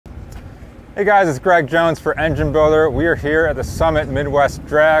Hey guys, it's Greg Jones for Engine Builder. We are here at the Summit Midwest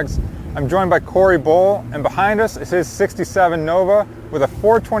Drags. I'm joined by Corey Bohl, and behind us is his 67 Nova with a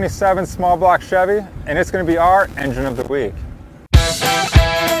 427 small block Chevy, and it's going to be our Engine of the Week.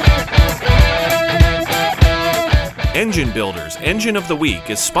 Engine Builder's Engine of the Week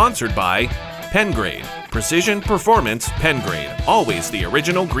is sponsored by Pengrade, Precision Performance Pengrade, always the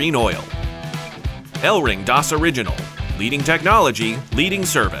original green oil. L-Ring DOS Original, leading technology, leading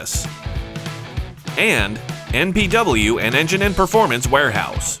service. And NPW and Engine and Performance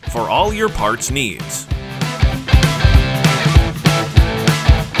Warehouse for all your parts needs.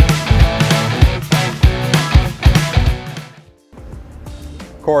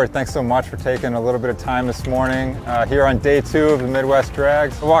 Corey, thanks so much for taking a little bit of time this morning here on day 2 of the Midwest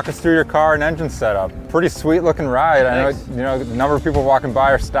Drags. Walk us through your car and engine setup. Pretty sweet looking ride. Thanks. I know, a number of people walking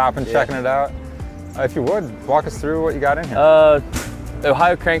by are stopping, checking it out. If you would, walk us through what you got in here.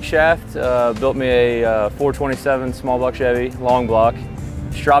 Ohio Crankshaft built me a 427 small block Chevy, long block.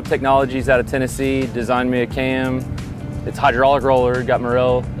 Straub Technologies out of Tennessee designed me a cam. It's hydraulic roller, got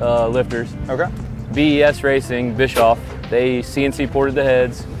Morel lifters. Okay. BES Racing, Bischoff, they CNC ported the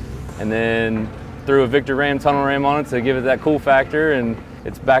heads and then threw a Victor Ram tunnel ram on it to give it that cool factor, and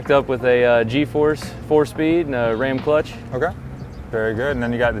it's backed up with a G-Force 4-speed and a Ram clutch. Okay. Very good. And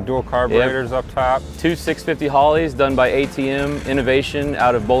then you got the dual carburetors up top. 2 650 Hollies done by ATM Innovation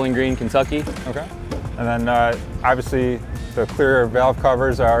out of Bowling Green, Kentucky. Okay. And then obviously the clear valve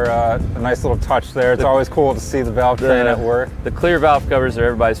covers are a nice little touch there. It's always cool to see the valve train at work. The clear valve covers are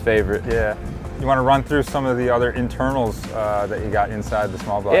everybody's favorite. Yeah. You want to run through some of the other internals that you got inside the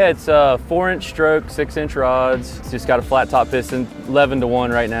small block? Yeah, it's 4-inch stroke, 6-inch rods. It's just got a flat top piston,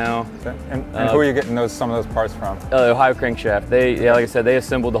 11-to-1 right now. Okay. And who are you getting some of those parts from? Ohio Crankshaft. Like I said, they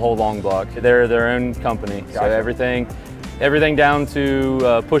assembled the whole long block. They're their own company. Gotcha. So everything down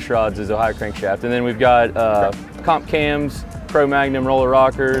to push rods is Ohio Crankshaft. And then we've got comp cams, Pro Magnum roller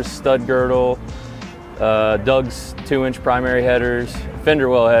rockers, stud girdle, Doug's 2-inch primary headers, fender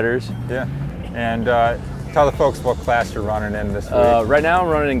well headers. Yeah. And tell the folks what class you're running in this week. Right now I'm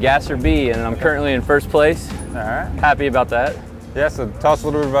running in Gasser B, and I'm currently in first place. All right. Happy about that. Yeah, so tell us a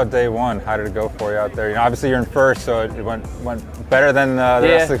little bit about day 1. How did it go for you out there? You know, obviously you're in first, so it went better than the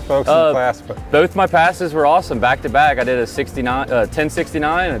rest of the folks in the class. But both my passes were awesome, back to back. I did a 1069 and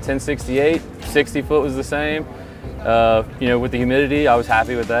a 1068. 60 foot was the same. You know, with the humidity, I was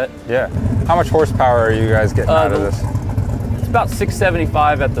happy with that. Yeah. How much horsepower are you guys getting out of this? It's about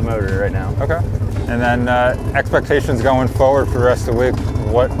 675 at the motor right now. Okay. And then expectations going forward for the rest of the week.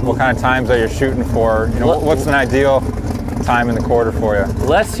 What kind of times are you shooting for? You know, what's an ideal time in the quarter for you?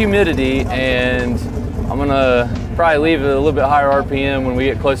 Less humidity, and I'm gonna probably leave it a little bit higher RPM when we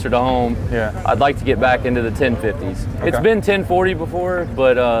get closer to home. Yeah. I'd like to get back into the 1050s. Okay. It's been 1040 before,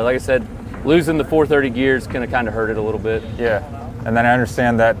 but like I said, losing the 430 gear is gonna kind of hurt it a little bit. Yeah. And then I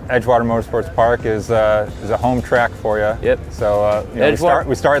understand that Edgewater Motorsports Park is a home track for you. Yep. So you know,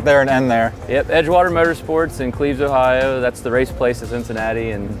 we start there and end there. Yep. Edgewater Motorsports in Cleves, Ohio. That's the race place in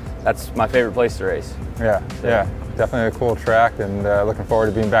Cincinnati, and that's my favorite place to race. Yeah. So. Yeah. Definitely a cool track, and looking forward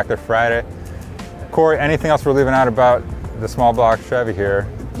to being back there Friday. Corey, anything else we're leaving out about the small block Chevy here?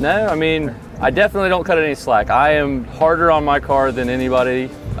 No, I mean, I definitely don't cut any slack. I am harder on my car than anybody.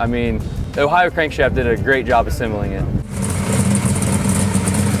 I mean, Ohio Crankshaft did a great job assembling it.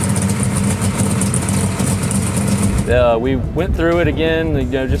 We went through it again, you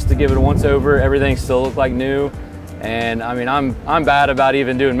know, just to give it a once over. Everything still looked like new, and I mean, I'm bad about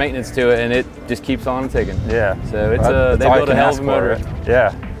even doing maintenance to it, and it just keeps on ticking. Yeah. So it's they built a hell of a motor.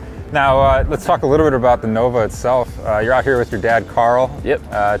 Yeah. Now let's talk a little bit about the Nova itself. You're out here with your dad, Carl.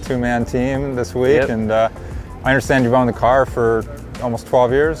 Yep. Two-man team this week, yep. And I understand you've owned the car for almost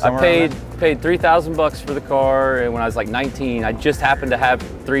 12 years. I paid $3,000 for the car, and when I was like 19, I just happened to have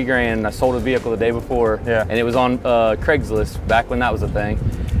 $3,000, and I sold a vehicle the day before. Yeah. And it was on Craigslist back when that was a thing.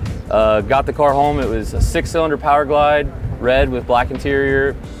 Got the car home. It was a 6-cylinder Power Glide, red with black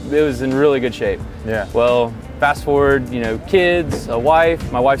interior. It was in really good shape. Yeah. Well, fast forward, you know, kids, a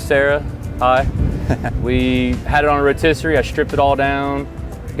wife. My wife Sarah. Hi. We had it on a rotisserie. I stripped it all down,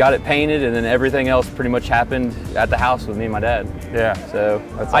 got it painted, and then everything else pretty much happened at the house with me and my dad. Yeah. So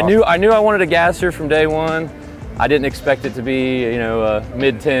that's I awesome. knew I wanted a gasser from day one. I didn't expect it to be, you know, a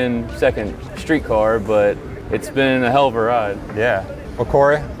mid-10 second street car, but it's been a hell of a ride. Yeah. Well,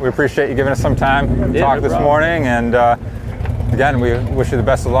 Corey, we appreciate you giving us some time to talk no this problem. morning, and again, we wish you the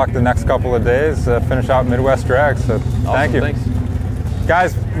best of luck the next couple of days. Finish out Midwest Drags. So Awesome, thank you. Thanks.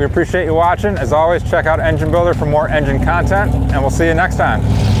 Guys, we appreciate you watching. As always, check out Engine Builder for more engine content, and we'll see you next time.